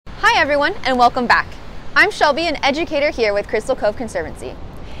Hi everyone, and welcome back. I'm Shelby, an educator here with Crystal Cove Conservancy.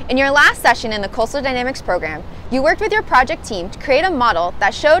 In your last session in the Coastal Dynamics program, you worked with your project team to create a model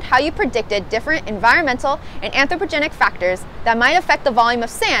that showed how you predicted different environmental and anthropogenic factors that might affect the volume of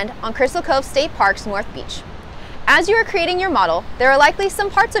sand on Crystal Cove State Park's North Beach. As you were creating your model, there are likely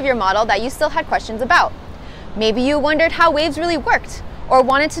some parts of your model that you still had questions about. Maybe you wondered how waves really worked, or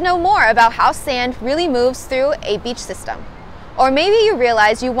wanted to know more about how sand really moves through a beach system. Or maybe you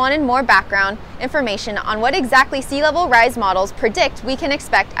realized you wanted more background information on what exactly sea level rise models predict we can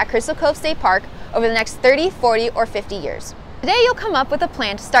expect at Crystal Cove State Park over the next 30, 40, or 50 years. Today you'll come up with a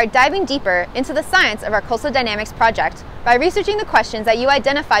plan to start diving deeper into the science of our Coastal Dynamics project by researching the questions that you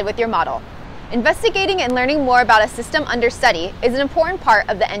identified with your model. Investigating and learning more about a system under study is an important part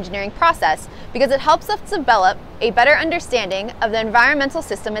of the engineering process because it helps us develop a better understanding of the environmental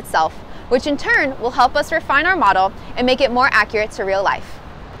system itself, which in turn will help us refine our model and make it more accurate to real life.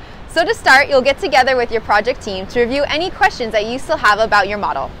 So to start, you'll get together with your project team to review any questions that you still have about your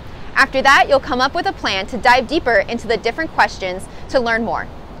model. After that, you'll come up with a plan to dive deeper into the different questions to learn more.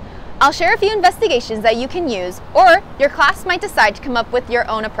 I'll share a few investigations that you can use, or your class might decide to come up with your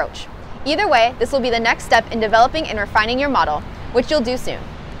own approach. Either way, this will be the next step in developing and refining your model, which you'll do soon.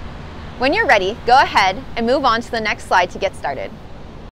 When you're ready, go ahead and move on to the next slide to get started.